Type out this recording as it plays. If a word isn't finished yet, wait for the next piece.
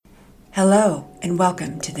Hello, and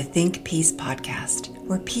welcome to the Think Peace podcast,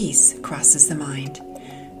 where peace crosses the mind,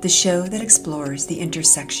 the show that explores the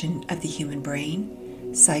intersection of the human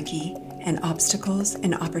brain, psyche, and obstacles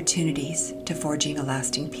and opportunities to forging a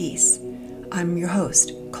lasting peace. I'm your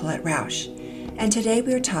host, Colette Rausch, and today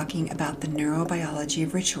we are talking about the neurobiology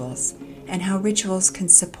of rituals and how rituals can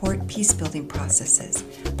support peace-building processes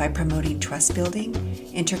by promoting trust building,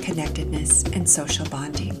 interconnectedness, and social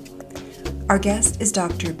bonding. Our guest is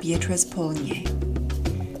Dr. Beatrice Poulnier.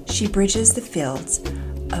 She bridges the fields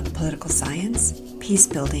of political science, peace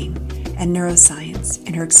building, and neuroscience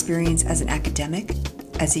in her experience as an academic,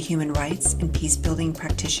 as a human rights and peace building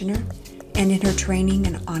practitioner, and in her training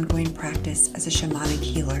and ongoing practice as a shamanic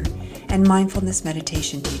healer and mindfulness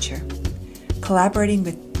meditation teacher, collaborating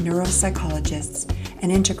with neuropsychologists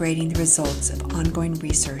and integrating the results of ongoing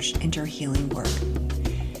research into her healing work.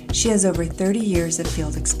 She has over 30 years of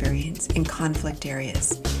field experience in conflict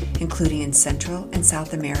areas, including in Central and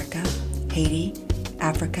South America, Haiti,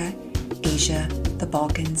 Africa, Asia, the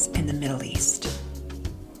Balkans, and the Middle East.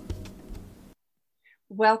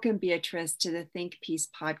 Welcome, Beatrice, to the Think Peace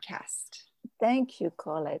podcast. Thank you,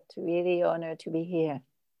 Colette. Really honored to be here.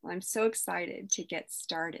 Well, I'm so excited to get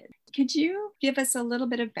started. Could you give us a little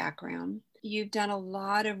bit of background? You've done a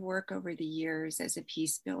lot of work over the years as a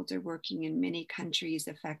peace builder, working in many countries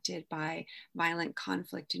affected by violent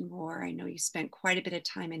conflict and war. I know you spent quite a bit of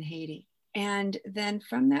time in Haiti. And then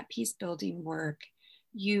from that peace building work,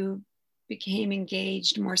 you became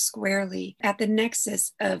engaged more squarely at the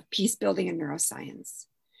nexus of peace building and neuroscience.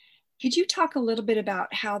 Could you talk a little bit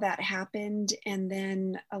about how that happened, and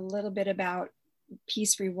then a little bit about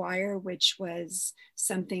Peace Rewire, which was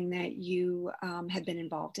something that you had been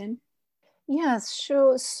involved in? Yes,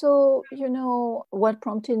 sure. So, what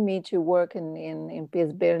prompted me to work in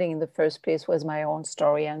peace building in the first place was my own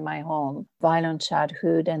story and my own violent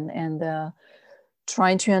childhood and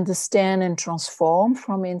trying to understand and transform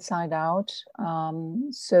from inside out.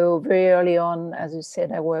 So very early on, as you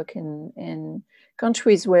said, I work in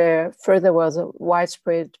countries where first there was a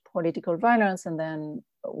widespread political violence and then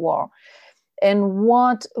war. And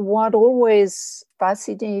what always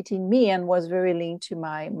fascinated me and was very linked to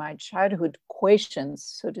my childhood questions,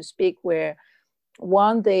 so to speak, where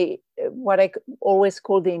one, what I always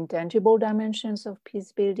call the intangible dimensions of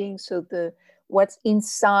peace building. So what's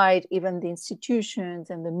inside even the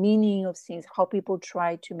institutions and the meaning of things, how people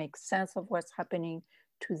try to make sense of what's happening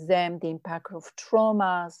to them, the impact of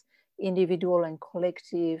traumas, individual and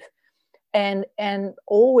collective, and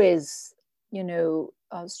always,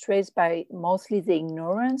 stressed by mostly the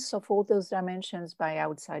ignorance of all those dimensions by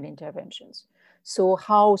outside interventions. So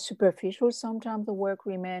how superficial sometimes the work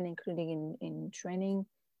remained, including in training.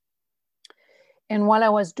 And while I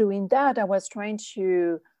was doing that, I was trying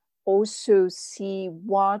to also see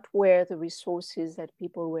what were the resources that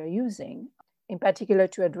people were using, in particular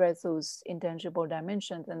to address those intangible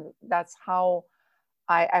dimensions. And that's how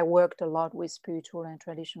I worked a lot with spiritual and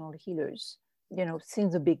traditional healers,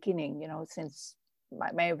 since the beginning, since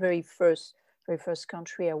my very first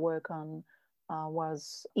country I work on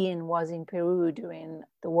was in Peru during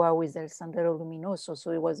the war with El Sendero Luminoso.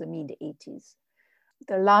 So it was the mid-80s.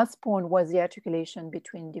 The last point was the articulation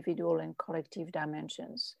between individual and collective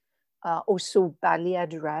dimensions, also badly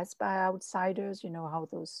addressed by outsiders, how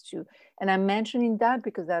those two. And I'm mentioning that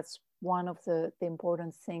because that's one of the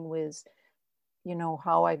important thing with,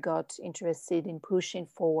 how I got interested in pushing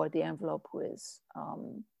forward the envelope with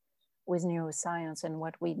neuroscience and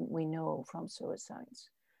what we know from neuroscience.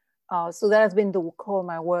 So that has been the core of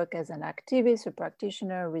my work as an activist, a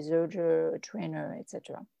practitioner, a researcher, a trainer,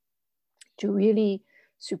 etc., to really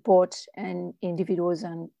support individuals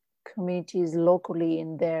and communities locally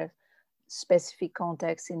in their specific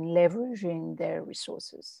context in leveraging their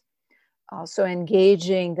resources. So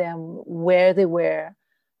engaging them where they were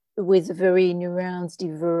with very nuanced,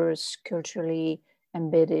 diverse, culturally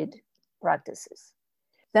embedded practices.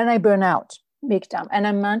 Then I burn out big time. And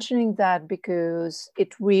I'm mentioning that because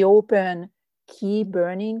it reopened key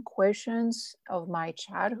burning questions of my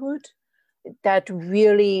childhood that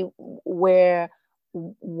really where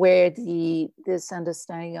this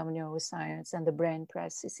understanding of neuroscience and the brain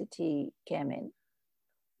plasticity came in.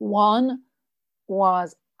 One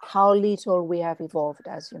was how little we have evolved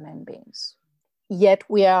as human beings. Yet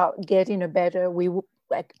we are getting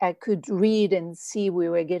I could read and see we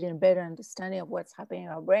were getting a better understanding of what's happening in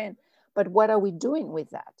our brain. But what are we doing with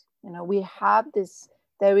that? We have this,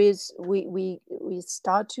 we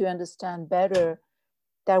start to understand better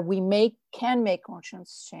that we can make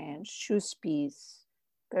conscious change, choose peace,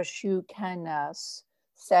 pursue kindness,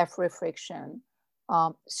 self-reflection,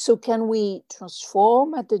 So can we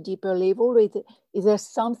transform at the deeper level? Is there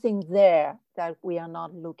something there that we are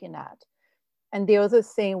not looking at? And the other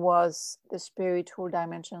thing was the spiritual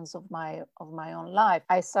dimensions of my own life.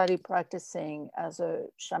 I started practicing as a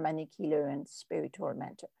shamanic healer and spiritual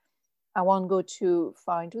mentor. I won't go too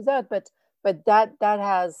far into that, but that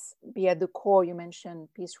has be at the core. You mentioned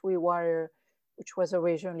Peace Rewire, which was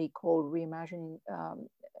originally called Reimagining,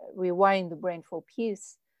 Rewiring the Brain for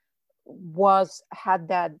Peace, had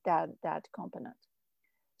that component.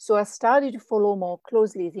 So I started to follow more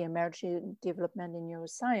closely the emerging development in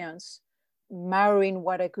neuroscience, marrying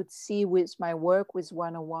what I could see with my work with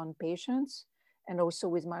one-on-one patients and also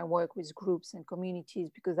with my work with groups and communities,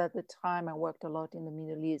 because at the time I worked a lot in the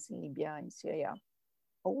Middle East, in Libya, in Syria,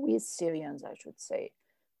 or with Syrians, I should say.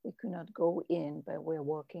 We could not go in, but we're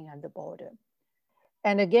working at the border.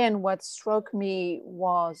 And again, what struck me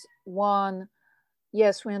was, one,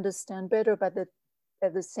 yes, we understand better, but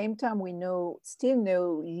at the same time, we still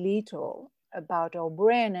know little about our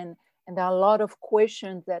brain. And there are a lot of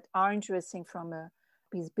questions that are interesting from a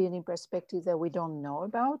peace building perspective that we don't know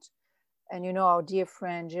about. And, you know, our dear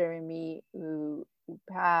friend Jeremy, who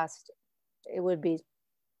passed, it would be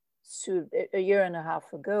a year and a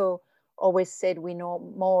half ago, always said we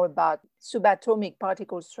know more about subatomic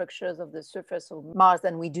particle structures of the surface of Mars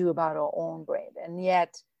than we do about our own brain. And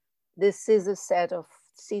yet, this is a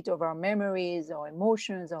seat of our memories, our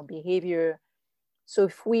emotions, our behavior. So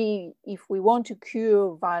if we want to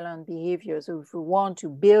cure violent behaviors, or if we want to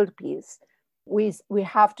build peace, we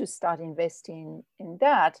have to start investing in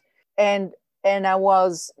that. And I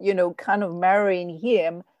was, you know, kind of marrying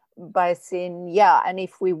him by saying, yeah, and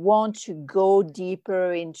if we want to go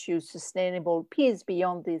deeper into sustainable peace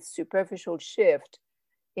beyond this superficial shift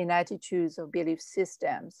in attitudes or belief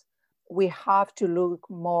systems, we have to look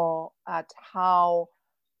more at how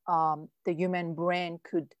the human brain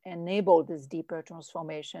could enable this deeper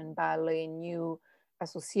transformation by allowing new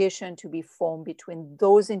association to be formed between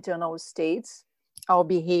those internal states, our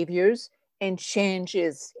behaviors, and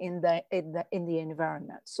changes in the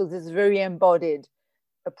environment. So this very embodied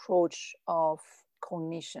approach of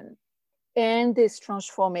cognition. And this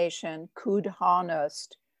transformation could harness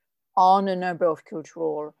on a number of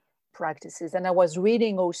cultural practices. And I was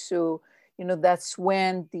reading also, you know, that's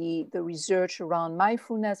when the research around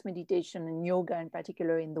mindfulness, meditation, and yoga in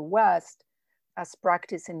particular in the West, as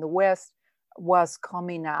practice in the West, was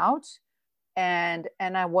coming out. And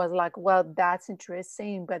I was like, well, that's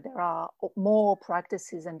interesting, but there are more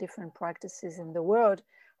practices and different practices in the world.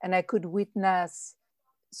 And I could witness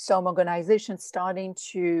some organizations starting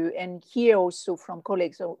to, and hear also from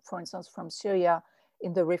colleagues, so for instance, from Syria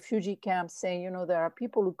in the refugee camps, saying, you know, there are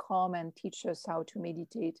people who come and teach us how to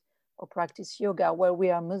meditate or practice yoga. Well,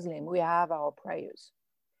 we are Muslim, we have our prayers.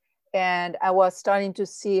 And I was starting to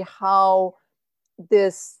see how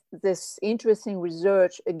this interesting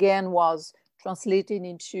research again was translated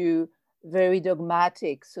into very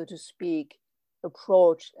dogmatic, so to speak,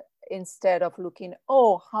 approach, instead of looking,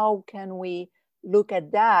 oh, how can we look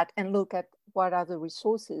at that and look at what are the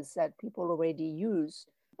resources that people already use.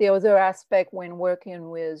 The other aspect when working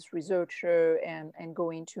with researchers and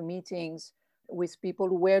going to meetings with people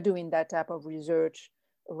who were doing that type of research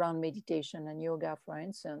around meditation and yoga, for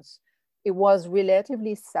instance, it was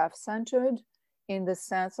relatively self-centered in the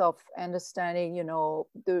sense of understanding, you know,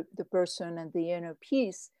 the person and the inner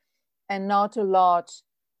peace, and not a lot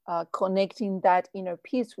connecting that inner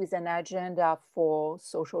peace with an agenda for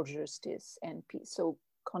social justice and peace. So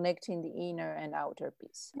connecting the inner and outer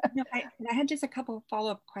peace. No, I had just a couple of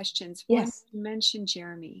follow-up questions. Yes. One, you mentioned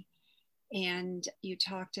Jeremy, and you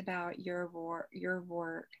talked about your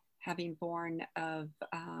work having born of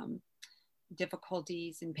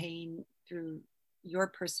difficulties and pain through your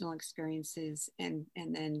personal experiences, and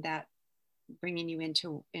then that bringing you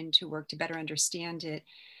into work to better understand it,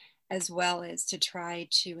 as well as to try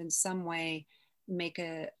to in some way make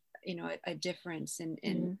a difference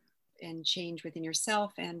in change within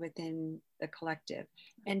yourself and within the collective.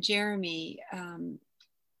 And Jeremy,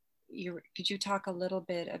 could you talk a little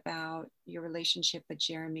bit about your relationship with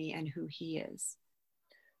Jeremy and who he is?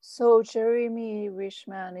 So Jeremy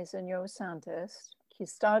Richman is a neuroscientist. He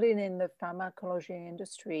started in the pharmacology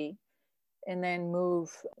industry and then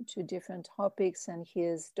moved to different topics. And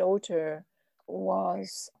his daughter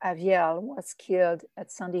Avielle was killed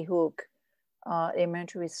at Sandy Hook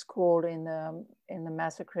elementary school in the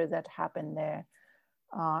massacre that happened there.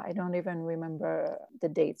 I don't even remember the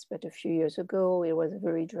dates, but a few years ago, it was a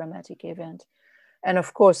very dramatic event. And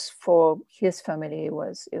of course, for his family, it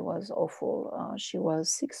was awful. She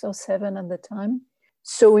was 6 or 7 at the time.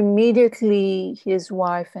 So immediately his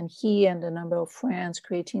wife and he and a number of friends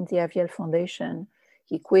creating the Aviel Foundation,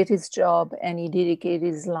 he quit his job and he dedicated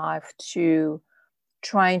his life to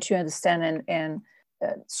trying to understand and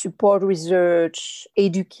support research,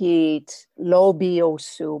 educate, lobby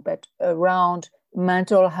also, but around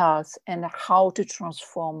mental health and how to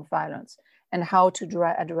transform violence and how to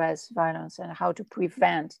address violence and how to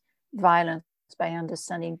prevent violence by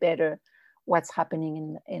understanding better what's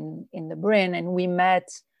happening in the brain. And we met,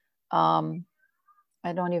 I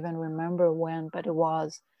don't even remember when, but it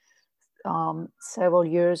was several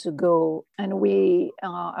years ago. And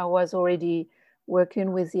I was already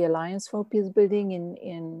working with the Alliance for Peace Building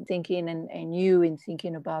in thinking and you in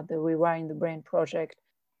thinking about the Rewiring the Brain project.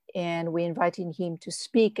 And we invited him to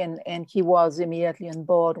speak, and he was immediately on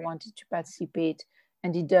board, wanted to participate,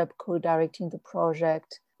 and ended up co-directing the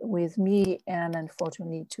project with me, and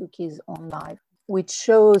unfortunately took his own life, which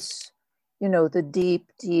shows, the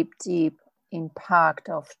deep, deep, deep impact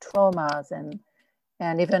of traumas,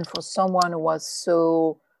 and even for someone who was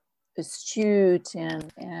so astute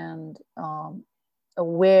and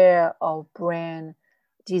aware of brain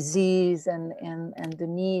disease and the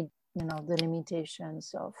need, the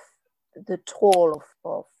limitations of the toll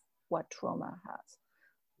of what trauma has.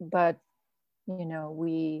 But,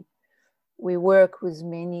 we work with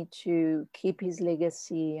many to keep his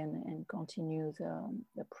legacy and continue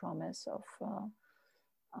the promise of,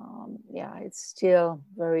 it's still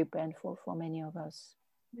very painful for many of us.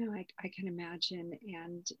 No, I can imagine.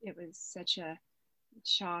 And it was such a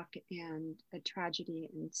shock and a tragedy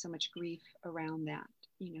and so much grief around that.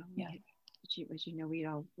 As you know, we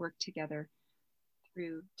all worked together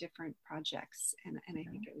through different projects. And I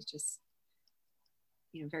think it was just,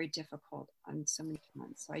 very difficult on so many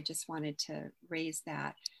fronts. So I just wanted to raise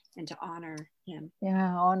that and to honor him.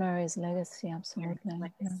 Yeah, honor his legacy, absolutely.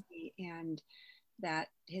 Legacy, and that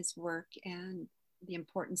his work and the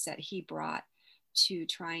importance that he brought to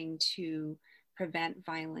trying to prevent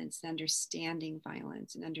violence and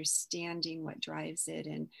understanding what drives it,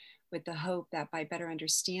 and with the hope that by better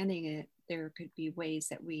understanding it, there could be ways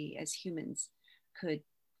that we as humans could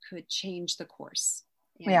change the course.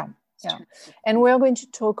 Yeah. And we're going to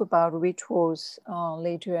talk about rituals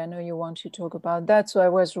later. I know you want to talk about that. So I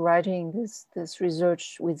was writing this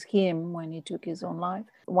research with him when he took his own life.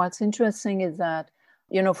 What's interesting is that,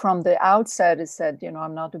 from the outset, he said,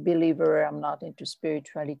 I'm not a believer, I'm not into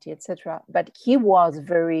spirituality, etc. But he was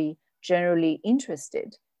very generally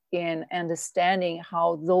interested in understanding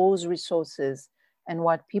how those resources and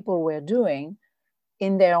what people were doing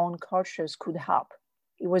in their own cultures could help.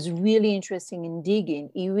 It was really interesting in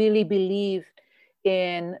digging. He really believed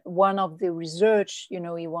in one of the research, he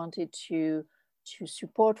wanted to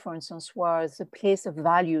support, for instance, was the place of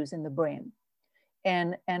values in the brain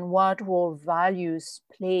and what role values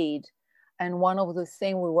played. And one of the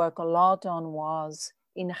things we work a lot on was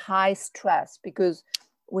in high stress, because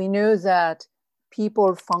we know that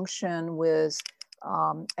people function with,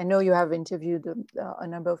 I know you have interviewed a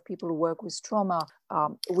number of people who work with trauma.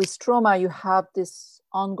 With trauma, you have this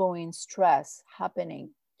ongoing stress happening.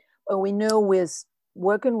 But we know with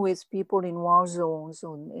working with people in war zones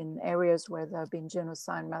or in areas where there have been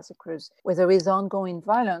genocide, massacres, where there is ongoing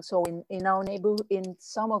violence, or in our neighborhood, in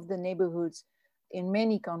some of the neighborhoods in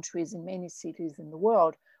many countries, in many cities in the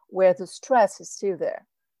world, where the stress is still there.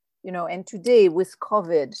 And today with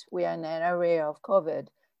COVID, we are in an area of COVID,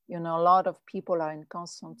 a lot of people are in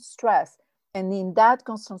constant stress. And in that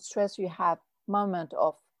constant stress, you have moment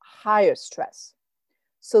of higher stress.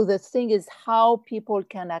 So the thing is how people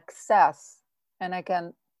can access, and I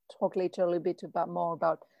can talk later a little bit more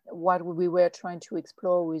about what we were trying to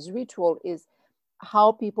explore with ritual, is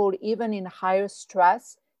how people, even in higher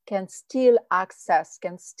stress, can still access,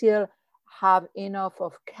 can still have enough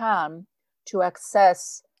of calm to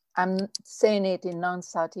access, I'm saying it in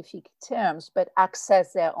non-scientific terms, but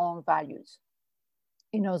access their own values.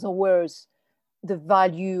 In other words, the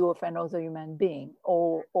value of another human being,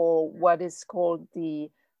 or what is called the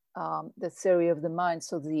theory of the mind,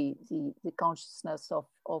 so the consciousness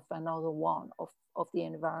of another one, of the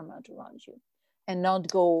environment around you, and not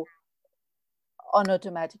go on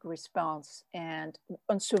automatic response and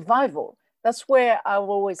on survival. That's where I've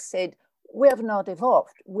always said, we have not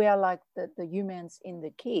evolved. We are like the humans in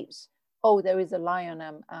the caves. Oh, there is a lion.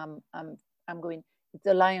 I'm going. It's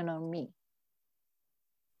a lion on me.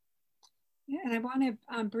 Yeah, and I want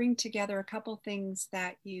to bring together a couple things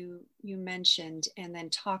that you mentioned, and then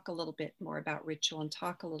talk a little bit more about ritual, and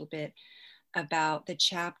talk a little bit about the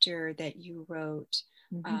chapter that you wrote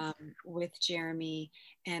with Jeremy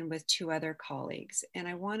and with two other colleagues. And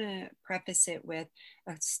I want to preface it with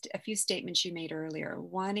a few statements you made earlier.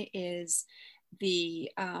 One is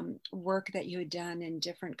the work that you had done in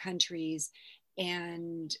different countries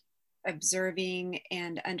and observing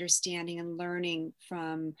and understanding and learning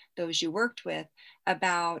from those you worked with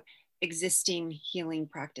about existing healing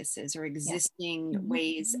practices or existing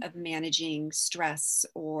ways of managing stress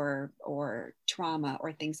or trauma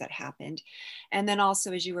or things that happened. And then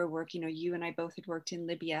also as you were working, you and I both had worked in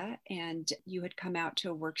Libya, and you had come out to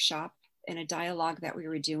a workshop in a dialogue that we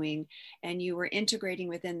were doing, and you were integrating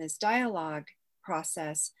within this dialogue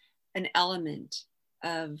process an element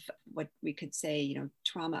of what we could say,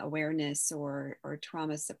 trauma awareness or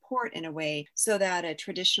trauma support in a way, so that a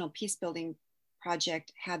traditional peace building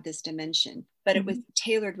project had this dimension, but it was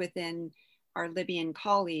tailored within our Libyan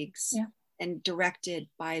colleagues and directed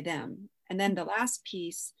by them. And then the last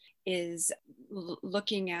piece is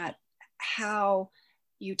looking at how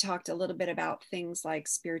you talked a little bit about things like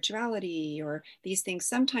spirituality or these things.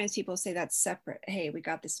 Sometimes people say that's separate. Hey, we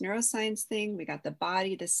got this neuroscience thing, we got the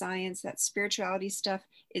body, the science, that spirituality stuff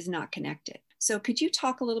is not connected. So could you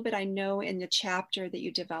talk a little bit? I know in the chapter that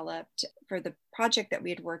you developed for the project that we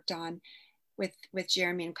had worked on with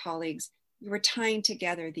Jeremy and colleagues, you were tying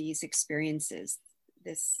together these experiences,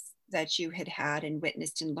 that you had and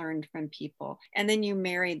witnessed and learned from people. And then you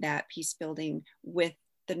married that peace building with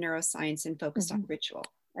the neuroscience and focused on ritual.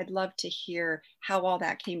 I'd love to hear how all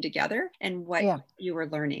that came together and what you were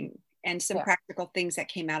learning and some practical things that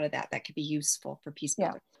came out of that could be useful for peace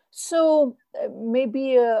building. So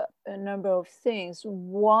maybe a number of things.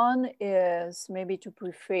 One is maybe to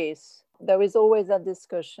preface, there is always that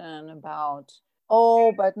discussion about,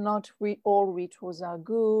 but not all rituals are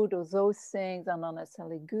good, or those things are not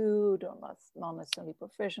necessarily good, or not necessarily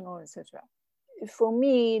professional, etc. For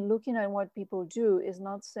me, looking at what people do is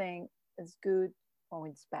not saying it's good or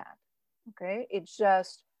it's bad. Okay, it's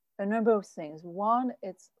just a number of things. One,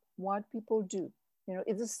 it's what people do.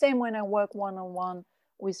 It's the same when I work one-on-one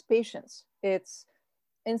with patients. It's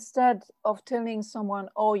instead of telling someone,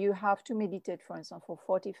 oh, you have to meditate, for instance, for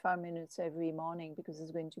 45 minutes every morning because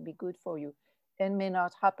it's going to be good for you. It may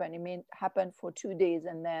not happen. It may happen for 2 days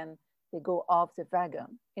and then they go off the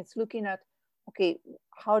wagon. It's looking at, okay,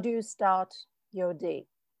 how do you start your day?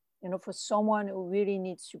 For someone who really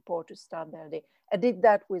needs support to start their day. I did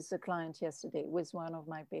that with a client yesterday, with one of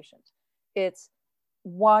my patients. It's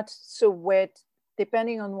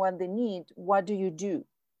depending on what they need, what do you do?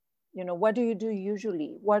 What do you do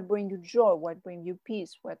usually? What brings you joy? What brings you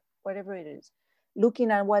peace? Whatever it is.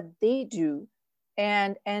 Looking at what they do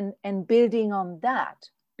and building on that,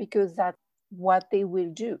 because that's what they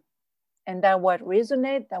will do. And that what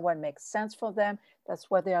resonates, that what makes sense for them, that's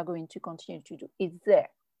what they are going to continue to do. It's there,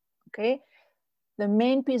 okay? The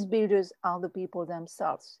main peace builders are the people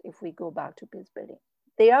themselves, if we go back to peace building.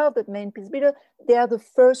 They are the main peace builders. They are the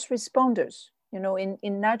first responders.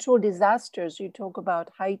 In natural disasters, you talk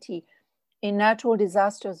about Haiti. In natural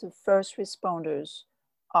disasters, the first responders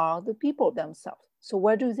are the people themselves. So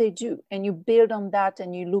what do they do? And you build on that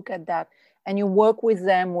and you look at that and you work with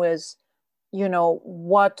them with,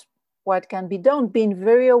 what can be done, being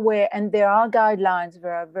very aware. And there are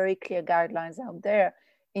very clear guidelines out there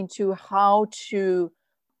into how to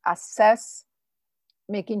assess,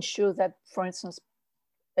 making sure that, for instance,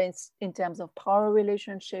 in terms of power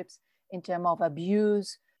relationships, in terms of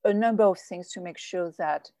abuse, a number of things to make sure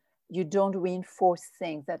that you don't reinforce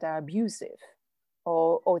things that are abusive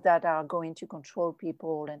or that are going to control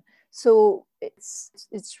people. And so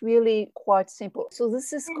it's really quite simple. So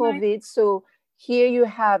this is COVID. So here you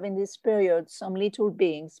have in this period some little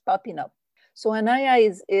beings popping up. So Anaya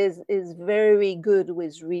is very good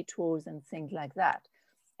with rituals and things like that.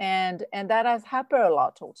 And that has happened a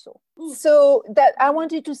lot also. So that I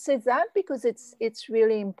wanted to say that because it's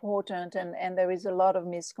really important and there is a lot of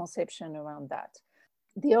misconception around that.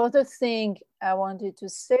 The other thing I wanted to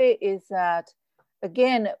say is that,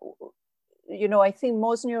 again, I think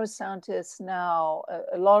most neuroscientists now,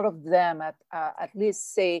 a lot of them at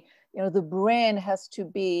least say, the brain has to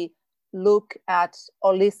be looked at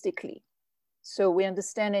holistically. So we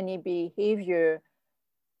understand any behavior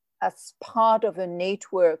as part of a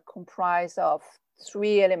network comprised of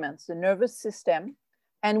 3 elements: the nervous system.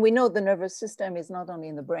 And we know the nervous system is not only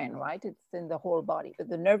in the brain, right? It's in the whole body. But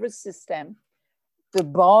the nervous system, the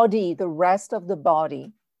body, the rest of the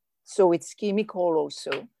body, so it's chemical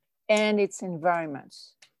also, and its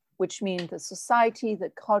environments, which means the society,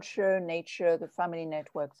 the culture, nature, the family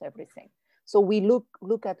networks, everything. So we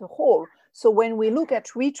look at the whole. So when we look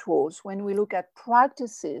at rituals, when we look at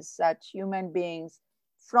practices that human beings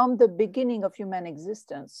from the beginning of human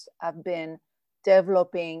existence have been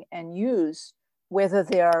developing and use, whether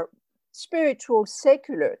they are spiritual,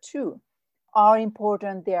 secular too, are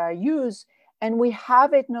important, they are used, and we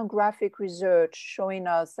have ethnographic research showing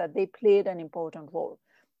us that they played an important role.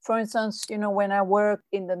 For instance, when I worked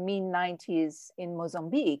in the mid-90s in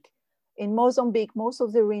Mozambique, most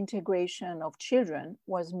of the reintegration of children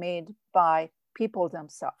was made by people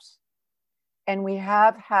themselves. And we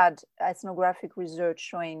have had ethnographic research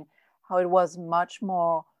showing how it was much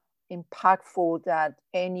more impactful than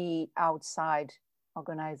any outside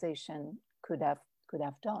organization could have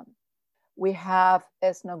done. We have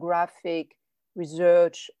ethnographic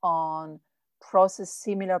research on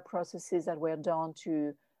similar processes that were done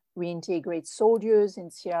to reintegrate soldiers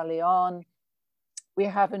in Sierra Leone. We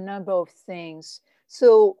have a number of things.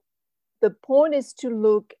 So the point is to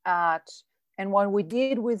look at, and what we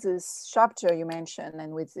did with this chapter you mentioned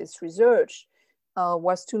and with this research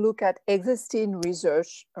was to look at existing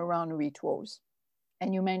research around rituals.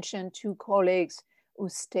 And you mentioned two colleagues who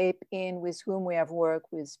step in, with whom we have worked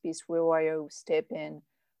with Peace Warrior, who step in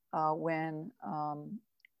when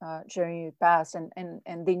Jeremy passed,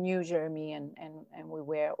 and they knew Jeremy, and we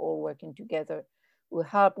were all working together. Will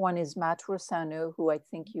help. One is Matt Rossano, who I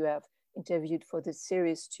think you have interviewed for this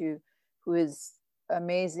series too, who is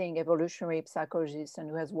amazing evolutionary psychologist and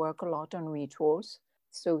who has worked a lot on rituals.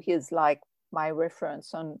 So he's like my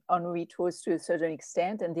reference on rituals to a certain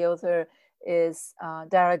extent. And the other is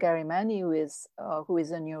Dara Garimani, who is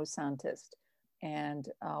a neuroscientist and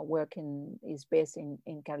is based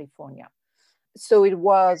in California. So it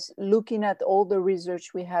was looking at all the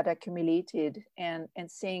research we had accumulated and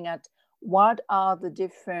seeing at what are the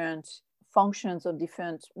different functions or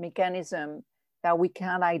different mechanisms that we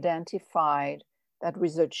can identify that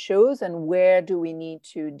research shows, and where do we need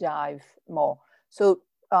to dive more? So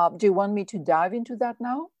do you want me to dive into that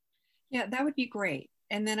now? Yeah, that would be great.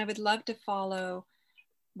 And then I would love to follow,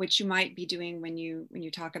 which you might be doing when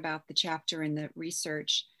you talk about the chapter and the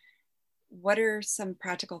research. What are some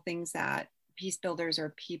practical things that peace builders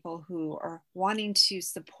or people who are wanting to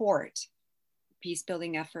support peace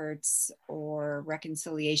building efforts or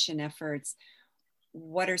reconciliation efforts,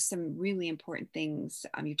 what are some really important things?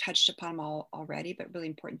 You touched upon them all already, but really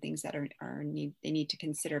important things that they need to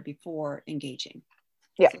consider before engaging.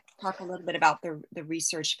 Yeah. So talk a little bit about the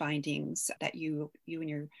research findings that you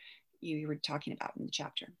were talking about in the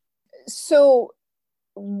chapter. So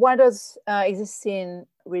what does existing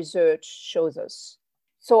research shows us?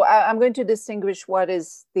 So I'm going to distinguish what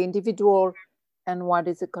is the individual and what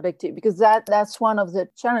is the collective, because that's one of the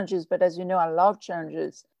challenges. But as you know, I love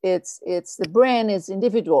challenges. It's the brain is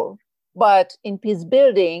individual, but in peace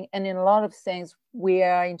building and in a lot of things, we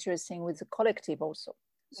are interested with the collective also.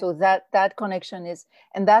 So that connection is,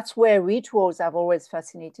 and that's where rituals have always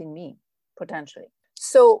fascinated me, potentially.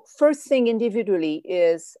 So first thing individually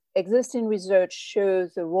is existing research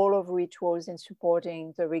shows the role of rituals in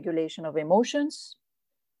supporting the regulation of emotions,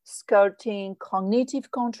 sculpting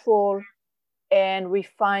cognitive control, and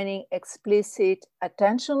refining explicit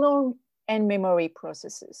attentional and memory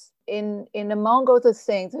processes. In among other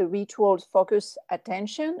things, the rituals focus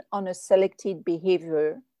attention on a selected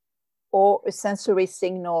behavior or a sensory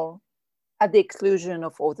signal at the exclusion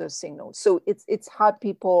of other signals. So it's how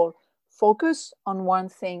people focus on one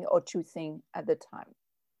thing or two things at a time.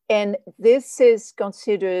 And this is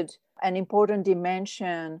considered an important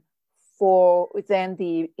dimension for then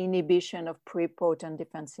the inhibition of prepotent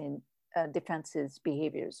defenses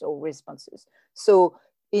behaviors or responses. So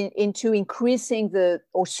into increasing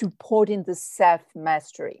or supporting the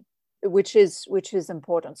self-mastery, which is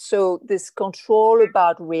important. So this control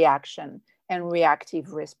about reaction and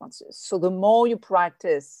reactive responses. So the more you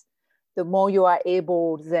practice, the more you are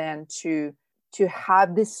able then to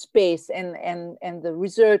have this space, and the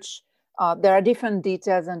research, there are different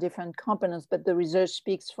details and different components, but the research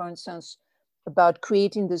speaks, for instance, about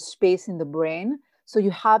creating the space in the brain. So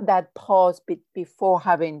you have that pause before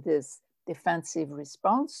having this defensive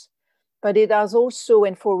response. But it has also,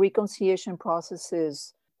 and for reconciliation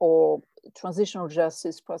processes or transitional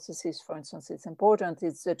justice processes, for instance, it's important.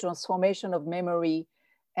 It's the transformation of memory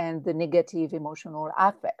and the negative emotional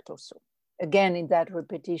affect also. Again, in that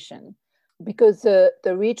repetition, because the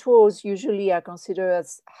rituals usually are considered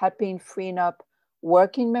as helping freeing up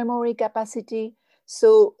working memory capacity.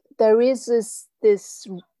 So there is this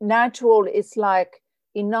natural, it's like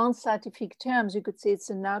in non-scientific terms, you could say it's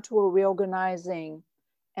a natural reorganizing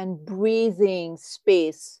and breathing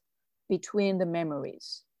space between the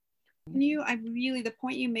memories. The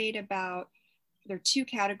point you made about there are two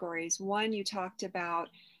categories. One, you talked about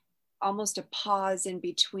almost a pause in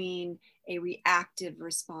between a reactive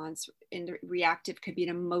response. And the reactive could be an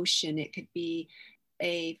emotion, it could be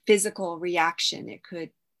a physical reaction, it could,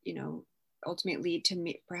 ultimately lead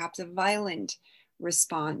to perhaps a violent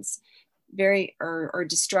response, or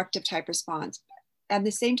destructive type response. At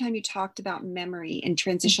the same time, you talked about memory and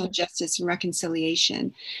transitional justice and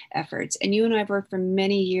reconciliation efforts. And you and I have worked for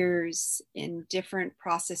many years in different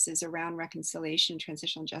processes around reconciliation and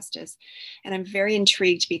transitional justice. And I'm very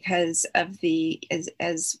intrigued because of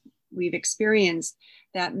as we've experienced,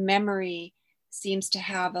 that memory seems to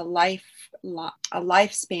have a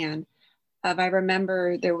lifespan. I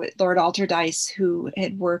remember there was Lord Alterdice, who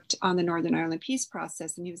had worked on the Northern Ireland peace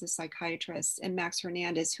process, and he was a psychiatrist, and Max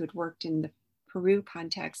Hernandez, who had worked in the Peru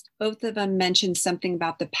context. Both of them mentioned something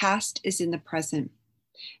about the past is in the present.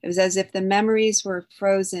 It was as if the memories were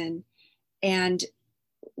frozen and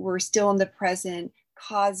were still in the present,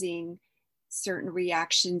 causing certain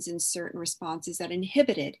reactions and certain responses that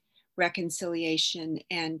inhibited reconciliation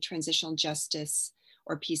and transitional justice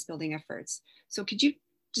or peace building efforts. So could you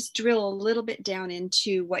just drill a little bit down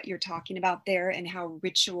into what you're talking about there and how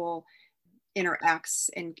ritual interacts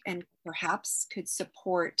and perhaps could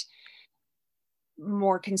support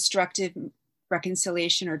more constructive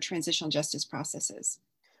reconciliation or transitional justice processes?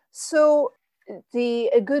 So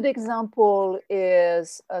a good example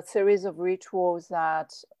is a series of rituals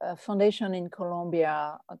that a foundation in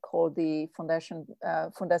Colombia called the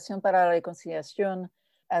Fundación para la Reconciliación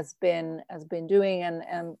has been doing,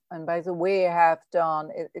 and by the way, I have done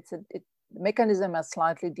the mechanism is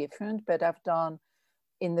slightly different, but I've done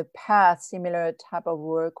in the past similar type of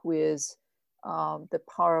work with the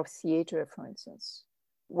power of theater, for instance,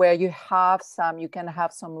 where you can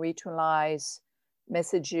have some ritualized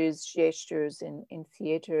messages, gestures in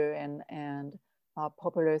theater and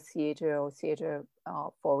popular theater or theater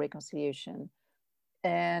for reconciliation.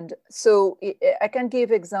 And so I can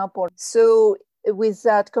give example. So with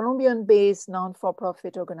that Colombian-based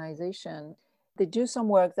non-for-profit organization, they do some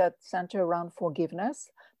work that center around forgiveness,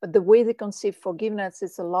 but the way they conceive forgiveness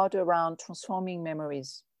is a lot around transforming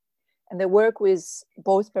memories. And they work with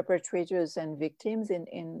both perpetrators and victims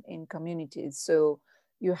in communities. So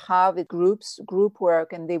you have group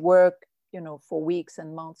work, and they work, for weeks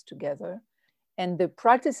and months together. And the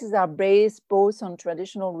practices are based both on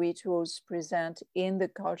traditional rituals present in the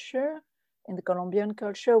culture, in the Colombian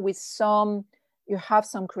culture, with you have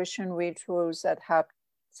some Christian rituals that have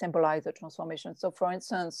symbolized the transformation. So for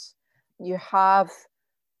instance, you have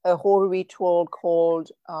a whole ritual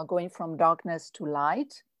called going from darkness to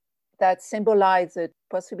light that symbolize the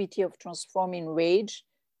possibility of transforming rage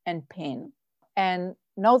and pain. And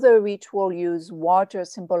another ritual use water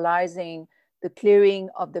symbolizing the clearing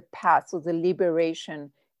of the path, so the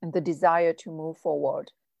liberation and the desire to move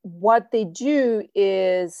forward. What they do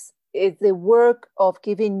is the work of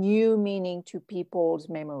giving new meaning to people's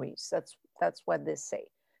memories. That's what they say,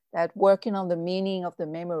 that working on the meaning of the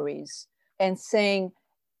memories and saying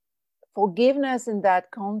forgiveness in that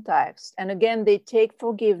context. And again, they take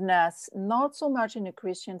forgiveness not so much in a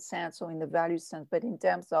Christian sense or in the value sense, but in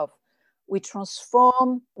terms of we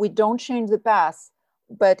transform, we don't change the past,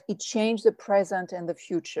 but it changes the present and the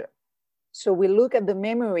future. So we look at the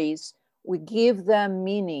memories, we give them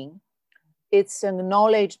meaning. It's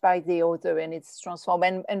acknowledged by the author and it's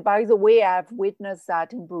transformed. And by the way, I've witnessed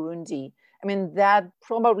that in Burundi. I mean, that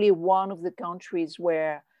probably one of the countries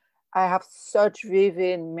where I have such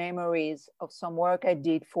vivid memories of some work I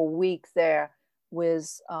did for weeks there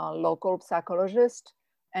with a local psychologist.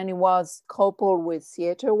 And it was coupled with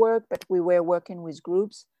theater work, but we were working with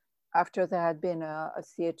groups after there had been a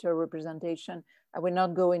theater representation. I will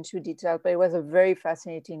not go into detail, but it was a very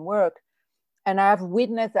fascinating work. And I've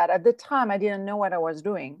witnessed that. At the time, I didn't know what I was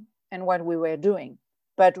doing and what we were doing.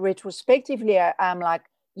 But retrospectively, I'm like,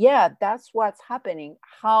 yeah, that's what's happening.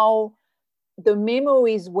 How the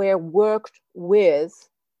memories were worked with,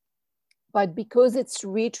 but because it's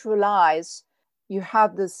ritualized, you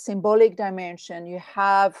have the symbolic dimension, you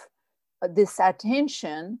have this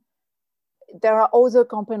attention. There are other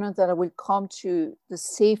components that I will come to, the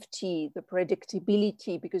safety, the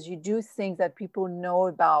predictability, because you do things that people know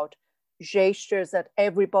about, gestures that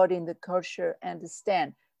everybody in the culture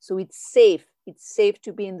understand. So it's safe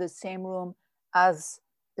to be in the same room as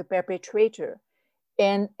the perpetrator.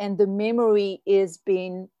 And the memory is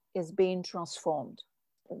being transformed.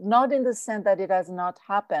 Not in the sense that it has not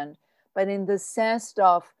happened, but in the sense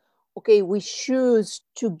of, okay, we choose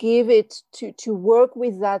to give it, to work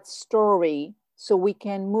with that story so we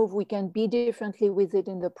can move, we can be differently with it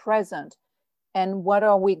in the present. And what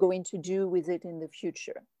are we going to do with it in the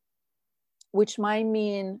future? which might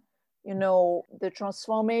mean, the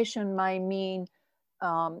transformation might mean,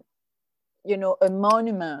 a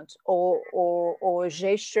monument or a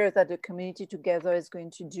gesture that the community together is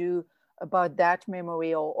going to do about that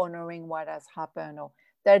memory or honoring what has happened. Or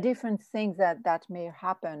there are different things that may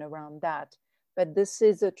happen around that. But this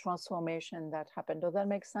is a transformation that happened. Does that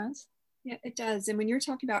make sense? Yeah, it does. And when you're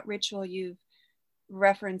talking about ritual, you've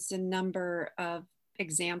referenced a number of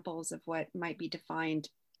examples of what might be defined,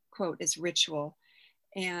 quote, as ritual,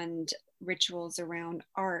 and rituals around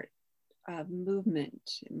art,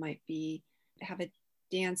 movement. It might be have a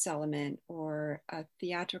dance element or a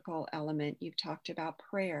theatrical element. You've talked about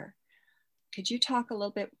prayer. Could you talk a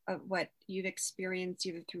little bit of what you've experienced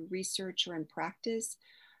either through research or in practice?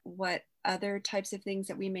 What other types of things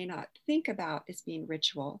that we may not think about as being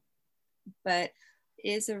ritual, but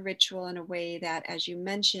is a ritual in a way that, as you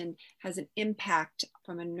mentioned, has an impact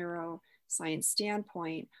from a neuroscience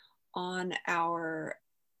standpoint on our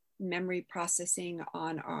memory processing,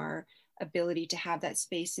 on our ability to have that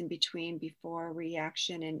space in between before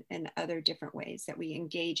reaction, and other different ways that we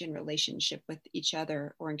engage in relationship with each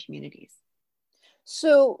other or in communities?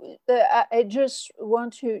 So I just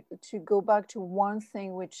want to go back to one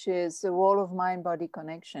thing, which is the role of mind-body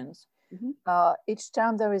connections. Mm-hmm. Each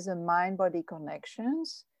time there is a mind-body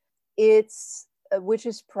connections, it's which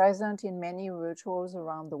is present in many rituals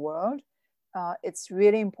around the world. It's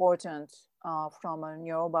really important from a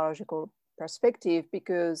neurobiological perspective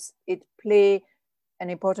because it plays an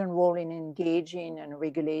important role in engaging and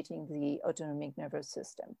regulating the autonomic nervous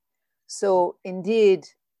system. So indeed,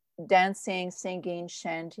 dancing, singing,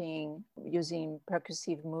 chanting, using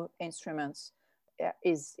percussive instruments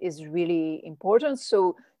is really important.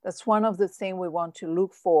 So that's one of the things we want to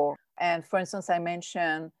look for. And for instance, I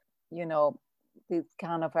mentioned, the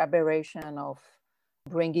kind of aberration of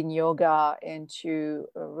bringing yoga into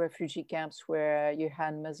refugee camps where you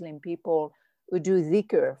had Muslim people who do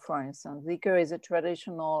dhikr, for instance. Dhikr is a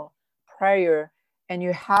traditional prayer, and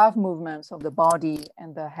you have movements of the body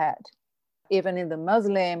and the head. Even in the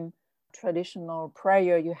Muslim traditional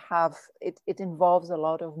prayer, you have, it involves a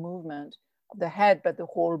lot of movement of the head, but the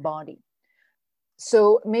whole body.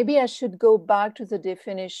 So maybe I should go back to the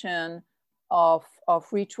definition of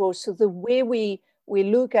ritual. So the way we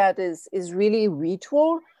look at is really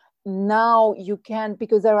ritual. Now you can,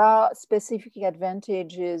 because there are specific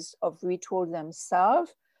advantages of ritual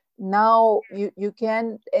themselves. Now you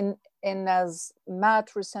can, and as Matt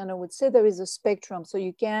Rossano would say, there is a spectrum. So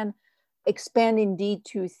you can expand indeed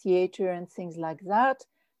to theater and things like that.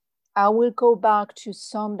 I will go back to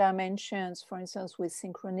some dimensions, for instance, with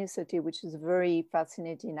synchronicity, which is a very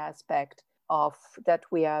fascinating aspect of that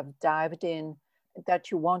we have dived in,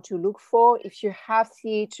 that you want to look for. If you have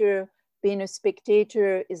theater, being a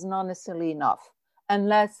spectator is not necessarily enough,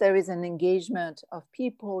 unless there is an engagement of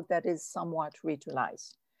people that is somewhat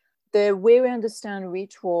ritualized. The way we understand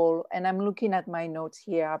ritual, and I'm looking at my notes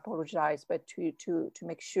here, I apologize, but to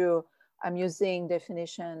make sure I'm using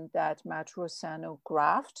definition that Matt Rossano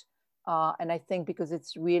graphed. And I think because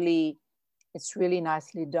it's really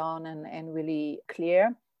nicely done and really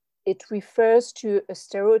clear. It refers to a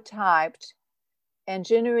stereotyped and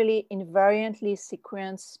generally invariantly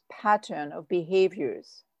sequenced pattern of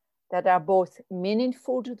behaviors that are both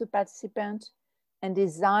meaningful to the participant and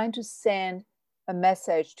designed to send a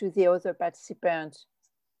message to the other participant,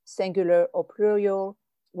 singular or plural,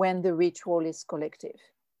 when the ritual is collective.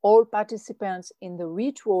 All participants in the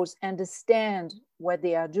rituals understand what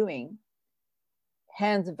they are doing,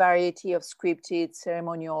 hence the variety of scripted,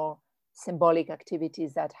 ceremonial, symbolic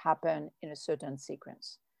activities that happen in a certain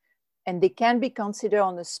sequence. And they can be considered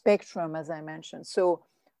on the spectrum, as I mentioned. So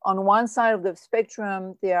on one side of the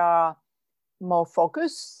spectrum, they are more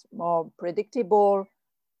focused, more predictable,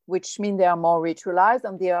 which means they are more ritualized.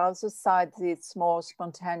 On the other side, it's more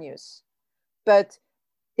spontaneous. But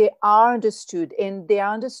they are understood, and they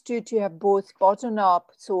are understood to have both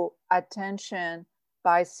bottom-up, so attention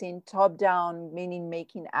by seeing top-down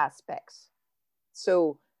meaning-making aspects.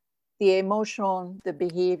 So the emotion, the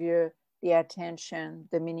behavior, the attention,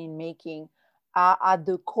 the meaning-making are at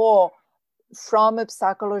the core from a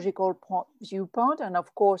psychological viewpoint. And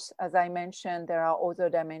of course, as I mentioned, there are other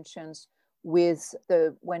dimensions with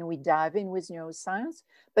when we dive in with neuroscience,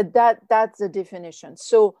 but that's the definition.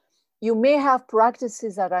 So you may have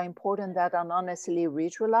practices that are important that are not necessarily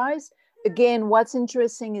ritualized. Again, what's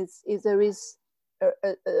interesting is there is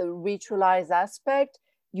a ritualized aspect,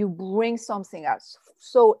 you bring something else.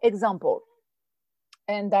 So example,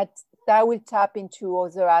 and that will tap into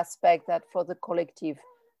other aspects that for the collective,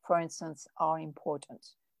 for instance, are important.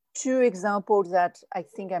 Two examples that I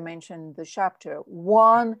think I mentioned in the chapter.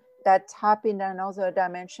 One that tap in another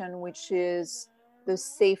dimension, which is the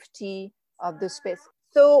safety of the space.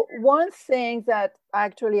 So one thing that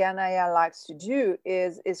actually Anaya likes to do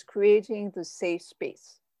is creating the safe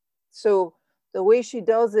space. So the way she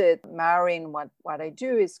does it, marrying what I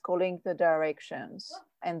do, is calling the directions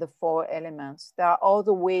and the 4 elements. There are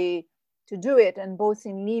other ways to do it. And both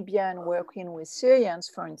in Libya and working with Syrians,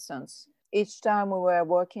 for instance, each time we were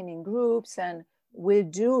working in groups and we'll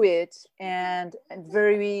do it. And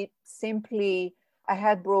very simply, I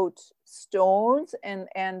had brought stones and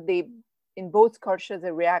they, in both cultures,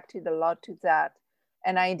 they reacted a lot to that.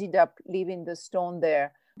 And I ended up leaving the stone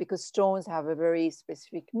there because stones have a very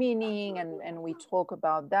specific meaning, and we talk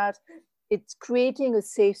about that. It's creating a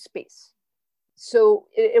safe space. So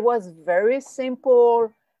it was very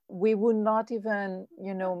simple. We would not even,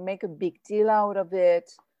 make a big deal out of it.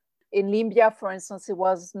 In Libya, for instance, it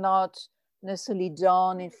was not necessarily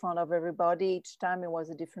done in front of everybody. Each time it was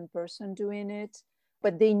a different person doing it,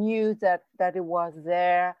 but they knew that it was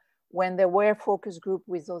there. When there were focus group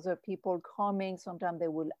with other people coming, sometimes they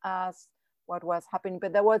would ask what was happening.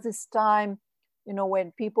 But there was this time,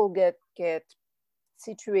 when people get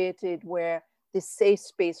situated where this safe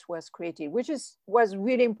space was created, which was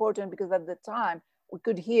really important because at the time we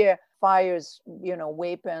could hear fires,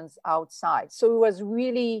 weapons outside. So it was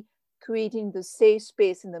really creating the safe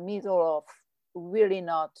space in the middle of really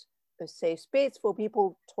not a safe space for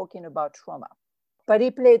people talking about trauma. But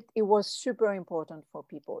it was super important for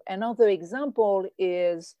people. Another example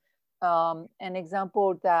is an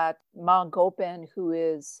example that Mark Gopin, who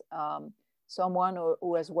is someone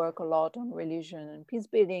who has worked a lot on religion and peace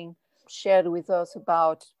building, shared with us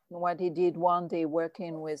about what he did one day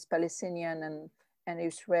working with Palestinian and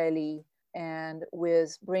Israeli, and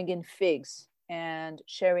with bringing figs and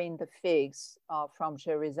sharing the figs from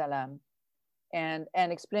Jerusalem, and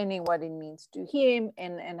explaining what it means to him,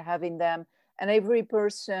 and having them, and every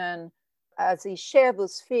person, as he shared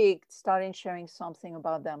those figs, started sharing something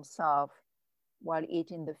about themselves while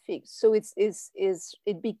eating the figs. So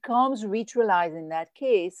it becomes ritualized in that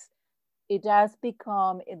case. It has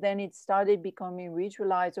become, then it started becoming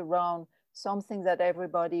ritualized around something that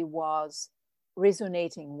everybody was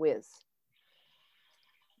resonating with.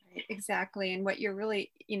 Exactly. And what you're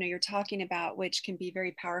really, you're talking about, which can be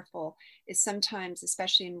very powerful, is sometimes,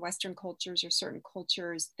 especially in Western cultures or certain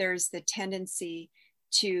cultures, there's the tendency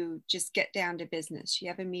to just get down to business. You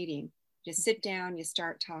have a meeting, just sit down, you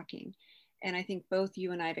start talking. And I think both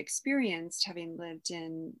you and I have experienced, having lived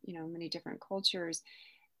in, many different cultures,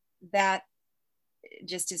 that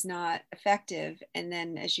just is not effective. And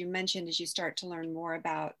then, as you mentioned, as you start to learn more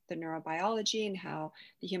about the neurobiology and how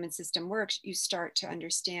the human system works, you start to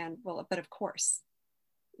understand, well, but of course,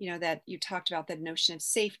 that you talked about the notion of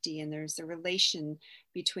safety, and there's a relation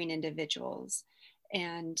between individuals.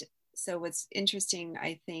 And so what's interesting,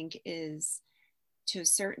 I think, is to a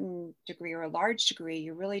certain degree or a large degree,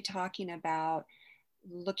 you're really talking about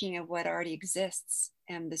looking at what already exists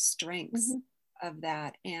and the strengths of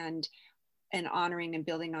that, and honoring and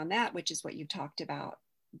building on that, which is what you talked about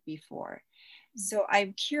before. So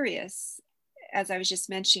I'm curious, as I was just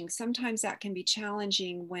mentioning, sometimes that can be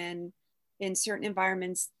challenging when in certain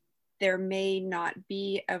environments there may not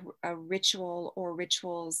be a ritual, or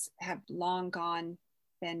rituals have long gone,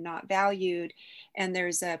 been not valued, and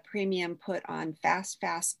there's a premium put on fast,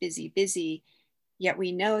 busy, busy. Yet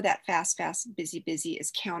we know that fast, busy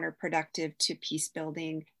is counterproductive to peace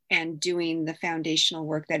building and doing the foundational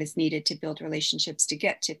work that is needed to build relationships to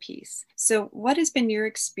get to peace. So what has been your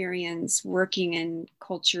experience working in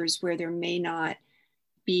cultures where there may not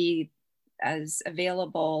be as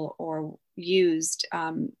available or used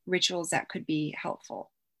rituals that could be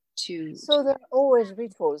helpful to? So there are always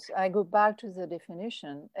rituals. I go back to the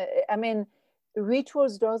definition. I mean,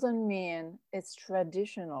 rituals doesn't mean it's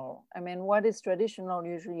traditional. I mean, what is traditional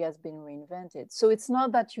usually has been reinvented. So it's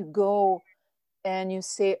not that you go and you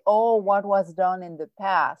say, oh, what was done in the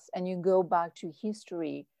past, and you go back to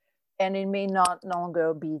history, and it may not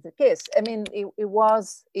longer be the case. I mean, it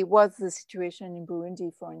was the situation in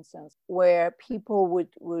Burundi, for instance, where people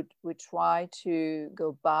would try to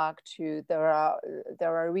go back to, there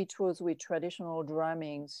are rituals with traditional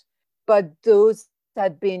drummings, but those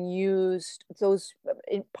had been used, those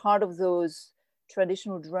in part of those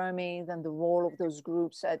traditional drummings and the role of those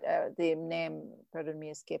groups, the name, pardon me,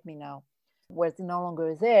 escaped me now, was no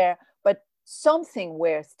longer there, but something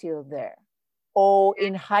were still there. Or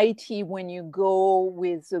in Haiti, when you go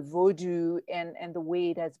with the voodoo and the way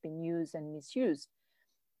it has been used and misused,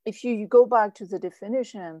 if you go back to the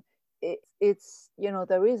definition, it's,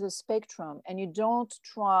 there is a spectrum, and you don't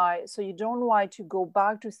want to go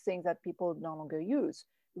back to things that people no longer use.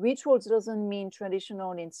 Rituals doesn't mean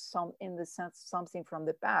traditional in the sense something from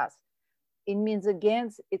the past. It means,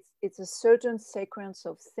 again, it's a certain sequence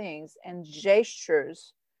of things and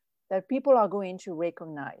gestures that people are going to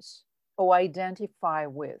recognize or identify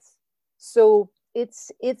with. So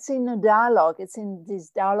it's in a dialogue, it's in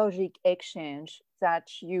this dialogic exchange that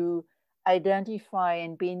you identify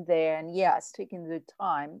and being there, and yes, taking the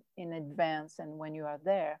time in advance and when you are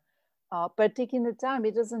there. But taking the time,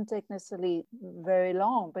 it doesn't take necessarily very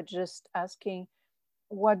long, but just asking,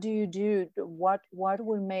 what do you do? What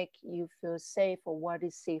will make you feel safe, or what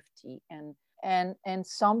is safety? And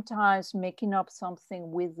sometimes making up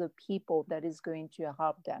something with the people that is going to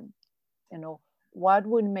help them. You know, what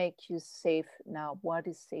would make you safe now? What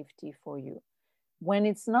is safety for you? When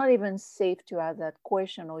it's not even safe to ask that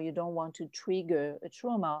question, or you don't want to trigger a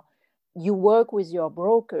trauma, you work with your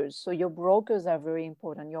brokers. So your brokers are very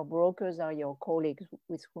important. Your brokers are your colleagues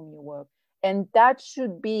with whom you work. And that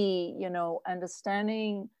should be, you know,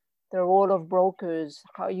 understanding the role of brokers,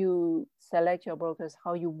 how you select your brokers,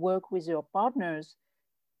 how you work with your partners,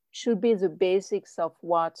 should be the basics of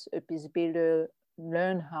what a peace builder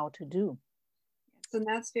learn how to do. So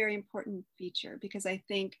that's a very important feature, because I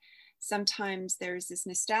think sometimes there's this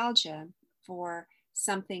nostalgia for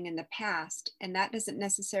something in the past, and that doesn't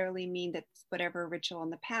necessarily mean that whatever ritual in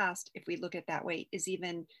the past, if we look at that way, is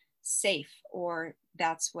even safe, or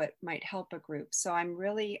that's what might help a group. So I'm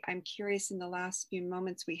curious, in the last few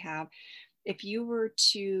moments we have, if you were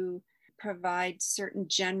to provide certain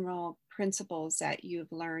general principles that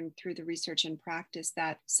you've learned through the research and practice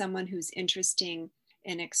that someone who's interested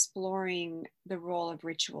in exploring the role of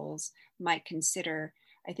rituals might consider.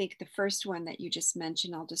 I think the first one that you just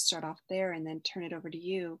mentioned, I'll just start off there and then turn it over to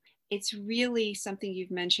you. It's really something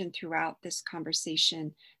you've mentioned throughout this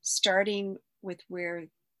conversation, starting with where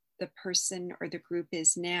the person or the group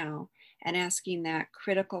is now and asking that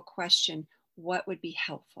critical question, what would be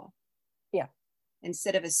helpful? Yeah.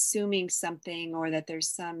 Instead of assuming something, or that there's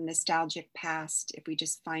some nostalgic past, if we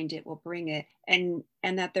just find it, we'll bring it, and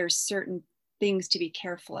that there's certain things to be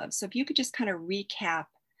careful of. So if you could just kind of recap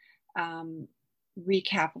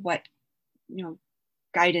what, you know,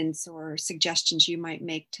 guidance or suggestions you might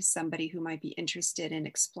make to somebody who might be interested in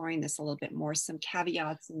exploring this a little bit more, some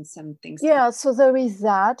caveats and some things. Yeah, so there is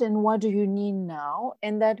that, and what do you need now?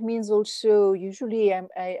 And that means also, usually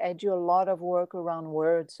I do a lot of work around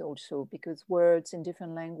words also, because words in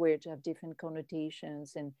different language have different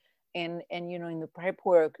connotations, and you know, in the prep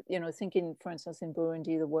work, you know, thinking, for instance, in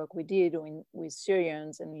Burundi, the work we did with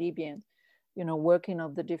Syrians and Libyans, you know, working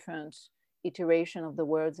of the different iteration of the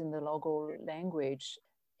words in the local language.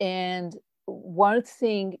 And one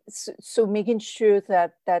thing, so making sure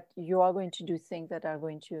that you are going to do things that are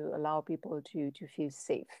going to allow people to feel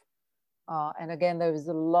safe. And again, there is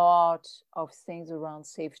a lot of things around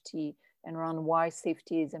safety and around why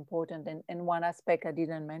safety is important. And one aspect I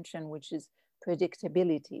didn't mention, which is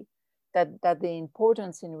predictability. That the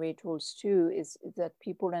importance in rituals too is that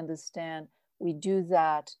people understand, we do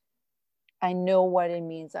that, I know what it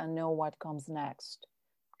means, I know what comes next.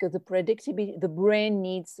 Because the predictability, the brain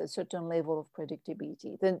needs a certain level of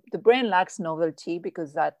predictability. The brain lacks novelty,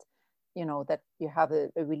 because that, you know, that you have a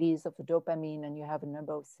release of a dopamine and you have a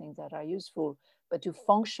number of things that are useful. But to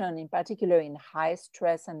function, in particular in high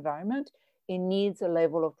stress environment, it needs a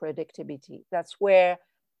level of predictability. That's where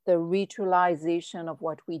the ritualization of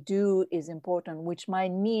what we do is important, which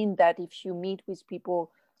might mean that if you meet with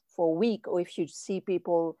people for a week, or if you see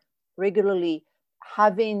people regularly,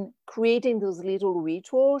 creating those little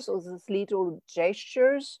rituals or those little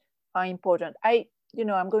gestures are important.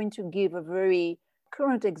 I'm going to give a very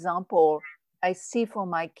current example. I see for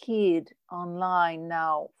my kid online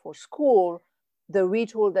now for school, the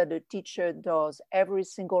ritual that the teacher does every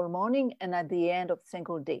single morning and at the end of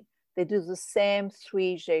single day. They do the same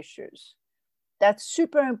 3 gestures. That's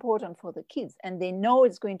super important for the kids, and they know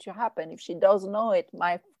it's going to happen. If she doesn't know it,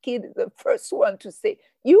 my kid is the first one to say,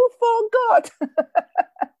 "You forgot."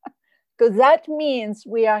 Because that means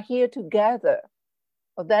we are here together,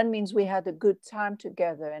 or that means we had a good time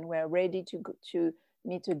together and we're ready to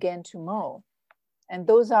meet again tomorrow. And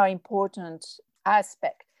those are important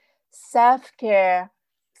aspects. Self-care,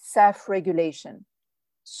 self-regulation,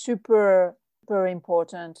 super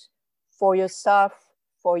important for yourself,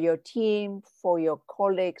 for your team, for your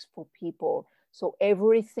colleagues, for people. So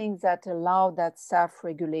everything that allows that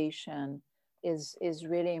self-regulation is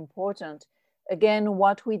really important. Again,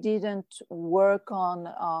 what we didn't work on,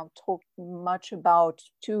 talk much about,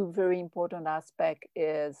 2 very important aspects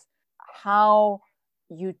is how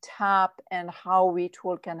you tap and how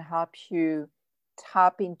ritual can help you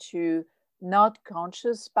tap into not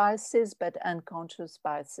conscious biases, but unconscious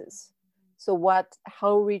biases. So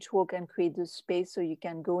how ritual can create the space so you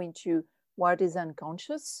can go into what is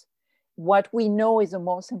unconscious, what we know is the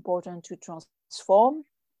most important to transform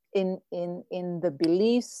in the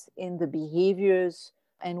beliefs, in the behaviors.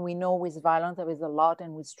 And we know with violence there is a lot,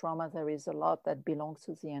 and with trauma there is a lot that belongs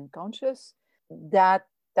to the unconscious.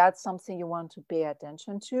 That's something you want to pay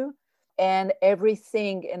attention to. And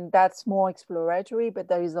everything, and that's more exploratory, but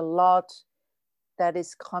there is a lot that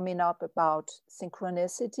is coming up about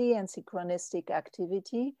synchronicity and synchronistic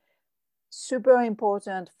activity. Super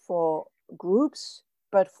important for groups,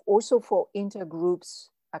 but also for intergroups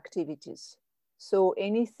activities. So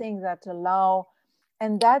anything that allow,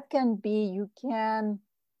 and that can be, you can,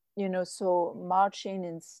 so marching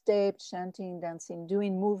in step, chanting, dancing,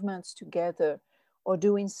 doing movements together, or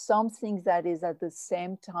doing something that is at the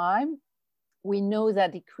same time. We know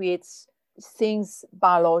that it creates things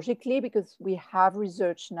biologically because we have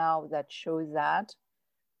research now that shows that.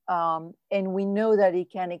 And we know that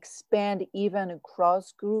it can expand even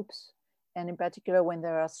across groups. And in particular, when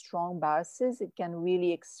there are strong biases, it can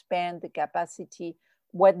really expand the capacity,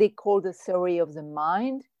 what they call the theory of the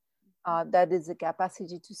mind. That is the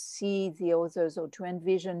capacity to see the others or to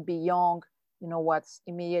envision beyond, what's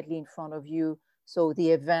immediately in front of you. So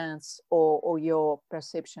the events or your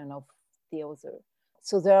perception of the other.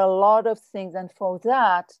 So there are a lot of things. And for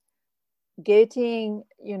that, getting,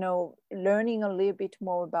 learning a little bit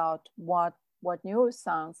more about what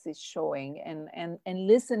neuroscience is showing, and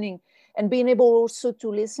listening, and being able also to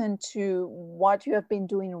listen to what you have been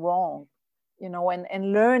doing wrong,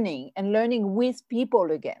 and learning with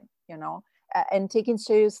people again, and taking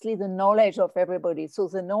seriously the knowledge of everybody. So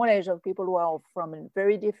the knowledge of people who are from a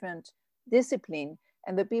very different discipline,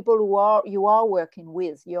 and the people you are working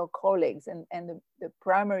with, your colleagues, and the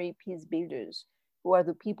primary peace builders, who are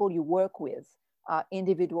the people you work with,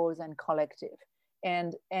 individuals and collective,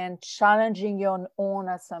 and challenging your own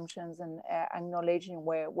assumptions, and acknowledging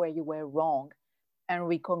where you were wrong, and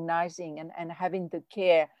recognizing and having the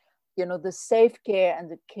care, the safe care and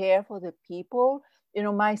the care for the people.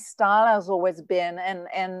 My style has always been,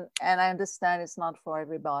 and I understand it's not for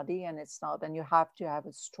everybody, and it's not, and you have to have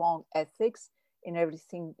a strong ethics in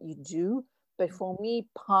everything you do. But for me,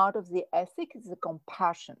 part of the ethic is the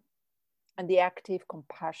compassion, and the active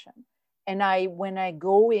compassion. And when I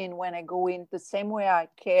go in, the same way I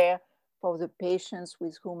care for the patients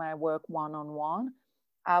with whom I work one-on-one,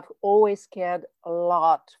 I've always cared a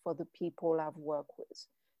lot for the people I've worked with.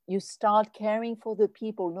 You start caring for the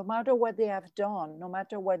people, no matter what they have done, no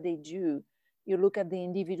matter what they do. You look at the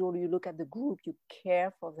individual, you look at the group, you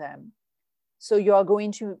care for them. So you are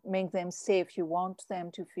going to make them safe. You want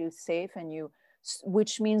them to feel safe,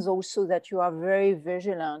 which means also that you are very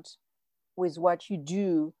vigilant with what you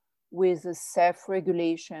do, with the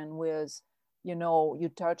self-regulation, with,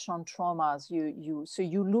 you touch on traumas, so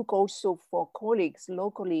you look also for colleagues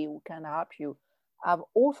locally who can help you. I've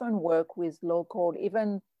often worked with local,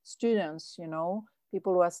 even students,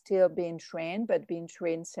 people who are still being trained, but being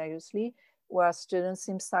trained seriously, who are students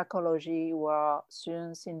in psychology, who are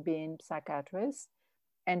students in being psychiatrists,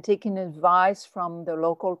 and taking advice from the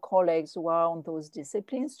local colleagues who are on those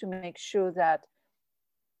disciplines to make sure that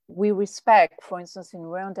we respect. For instance, in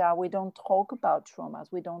Rwanda, we don't talk about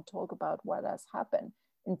traumas. We don't talk about what has happened.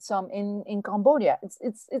 In Cambodia,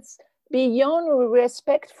 it's beyond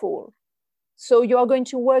respectful. So you are going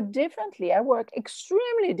to work differently. I work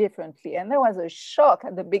extremely differently. And there was a shock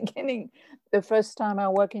at the beginning, the first time I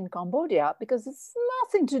worked in Cambodia, because it's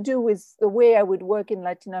nothing to do with the way I would work in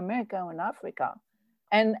Latin America or in Africa.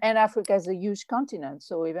 And Africa is a huge continent.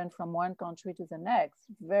 So even from one country to the next,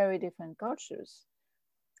 very different cultures.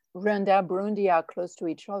 Rwanda, Burundi are close to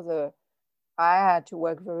each other. I had to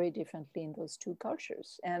work very differently in those two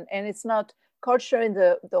cultures. And it's not culture in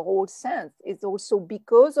the whole sense. It's also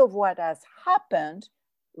because of what has happened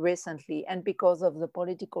recently and because of the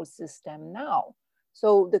political system now.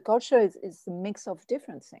 So the culture is a mix of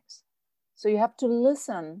different things. So you have to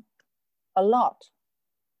listen a lot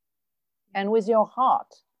and with your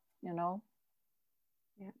heart, Yeah,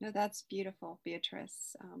 no, that's beautiful,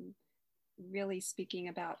 Beatrice. Really speaking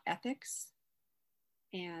about ethics.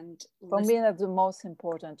 And for me, that's the most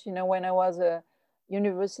important. When I was a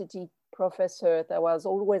university professor, that was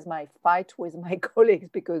always my fight with my colleagues,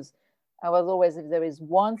 because I was always, if there is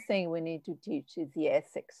one thing we need to teach, is the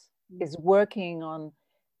ethics, is working on,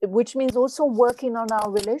 which means also working on our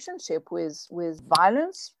relationship with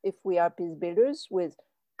violence, if we are peace builders, with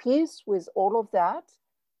peace, with all of that.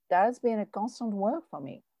 That has been a constant work for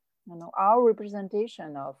me. Our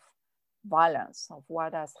representation of violence, of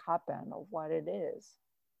what has happened, of what it is.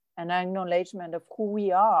 an acknowledgement of who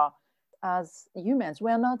we are as humans.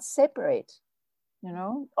 We are not separate, you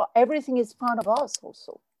know, everything is part of us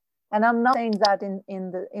also. And I'm not saying that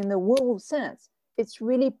in the woo-woo sense. It's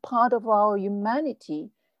really part of our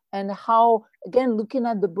humanity, and how, again, looking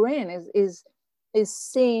at the brain is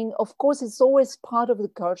saying, of course, it's always part of the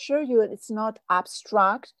culture. It's not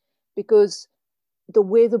abstract, because the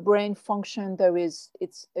way the brain functions,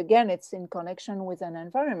 it's in connection with an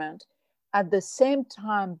environment. At the same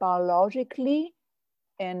time, biologically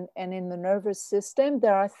and in the nervous system,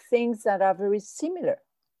 there are things that are very similar.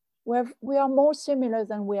 We are more similar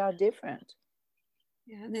than we are different.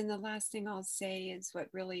 Yeah, and then the last thing I'll say is what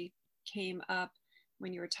really came up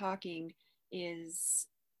when you were talking is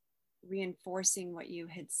reinforcing what you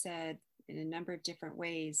had said in a number of different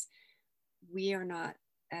ways. We are not,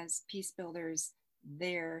 as peace builders,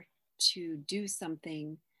 there to do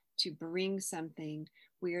something, to bring something.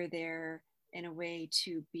 We are there in a way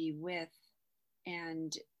to be with,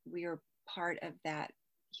 and we are part of that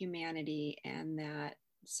humanity and that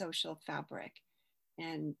social fabric,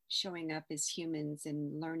 and showing up as humans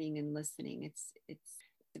and learning and listening. It's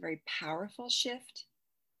a very powerful shift,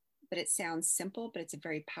 but it sounds simple, but it's a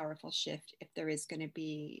very powerful shift if there is going to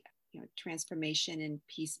be, transformation and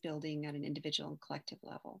peace building at an individual and collective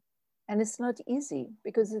level. And it's not easy,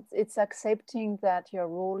 because it's accepting that your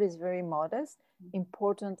role is very modest,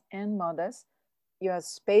 important and modest. You're a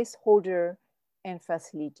space holder and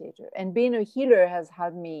facilitator. And being a healer has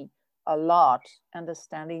helped me a lot,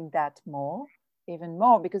 understanding that even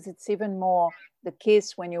more, because it's even more the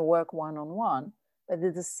case when you work one-on-one, but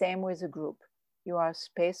it's the same with a group. You are a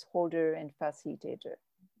space holder and facilitator.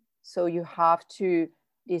 So you have to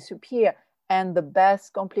disappear. And the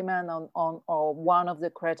best compliment on or one of the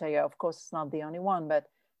criteria, of course, it's not the only one, but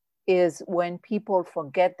is when people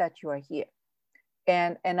forget that you are here.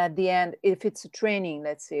 And at the end, if it's a training,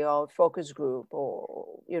 let's say, or a focus group,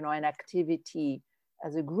 or, an activity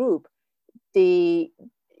as a group, if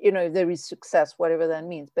there is success, whatever that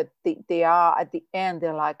means, but they are, at the end,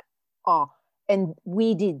 they're like, oh, and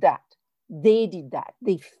we did that. They did that.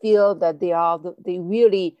 They feel that they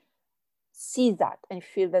really see that and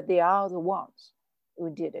feel that they are the ones who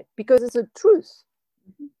did it, because it's a truth.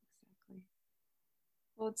 Mm-hmm. Exactly.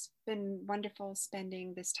 Well, it's been wonderful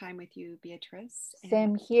spending this time with you, Beatrice.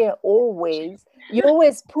 Same here, always. You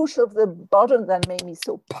always push off the button that made me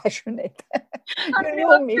so passionate. You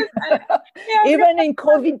know me. Even in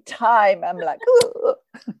COVID time, I'm like, oh.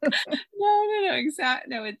 No,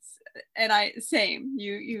 exactly. No, same.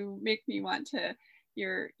 You make me want to.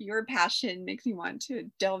 Your passion makes me want to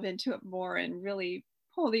delve into it more and really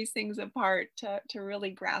pull these things apart to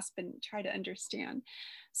really grasp and try to understand.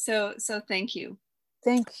 So thank you.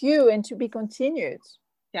 Thank you, and to be continued.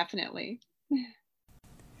 Definitely.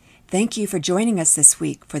 Thank you for joining us this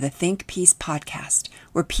week for the Think Peace podcast,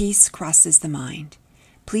 where peace crosses the mind.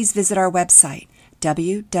 Please visit our website,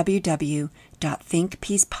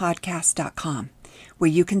 www.thinkpeacepodcast.com, where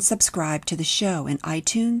you can subscribe to the show in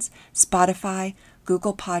iTunes, Spotify,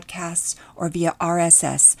 Google Podcasts, or via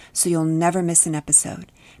RSS, so you'll never miss an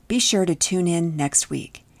episode. Be sure to tune in next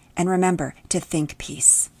week. And remember to think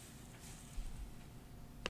peace.